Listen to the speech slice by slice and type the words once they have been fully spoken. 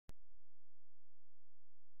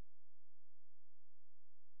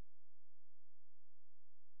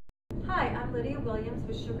Hi, I'm Lydia Williams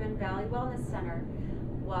with Chagrin Valley Wellness Center.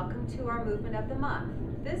 Welcome to our movement of the month.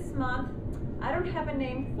 This month, I don't have a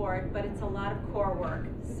name for it, but it's a lot of core work,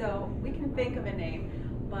 so we can think of a name.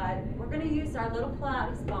 But we're going to use our little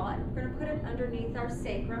Pilates ball and we're going to put it underneath our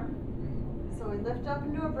sacrum. So we lift up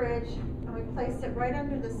into a bridge and we place it right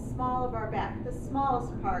under the small of our back, the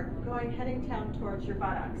smallest part, heading down towards your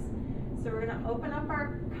buttocks. So we're going to open up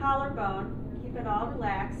our collarbone, keep it all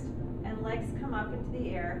relaxed, and legs come up into the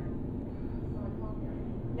air.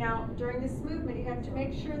 Now, during this movement, you have to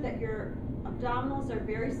make sure that your abdominals are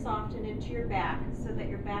very soft and into your back so that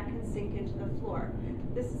your back can sink into the floor.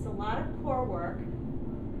 This is a lot of core work.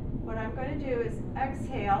 What I'm going to do is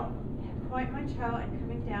exhale, point my toe and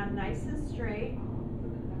coming down nice and straight,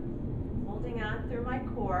 holding on through my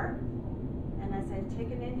core. And as I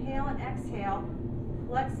take an inhale and exhale,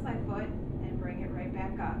 flex my foot and bring it right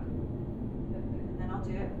back up. And then I'll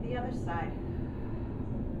do it with the other side.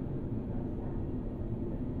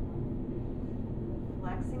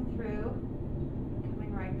 Flexing through,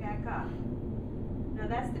 coming right back up. Now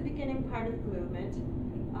that's the beginning part of the movement.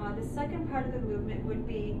 The second part of the movement would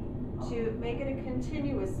be to make it a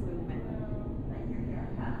continuous movement.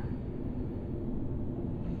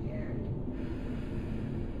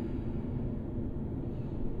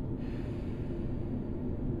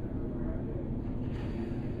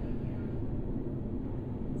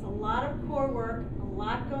 It's a lot of core work, a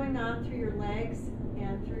lot going on through your legs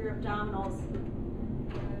and through your abdominals.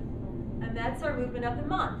 And that's our movement of the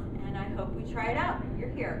month, and I hope we try it out.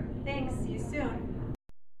 You're here. Thanks. See you soon.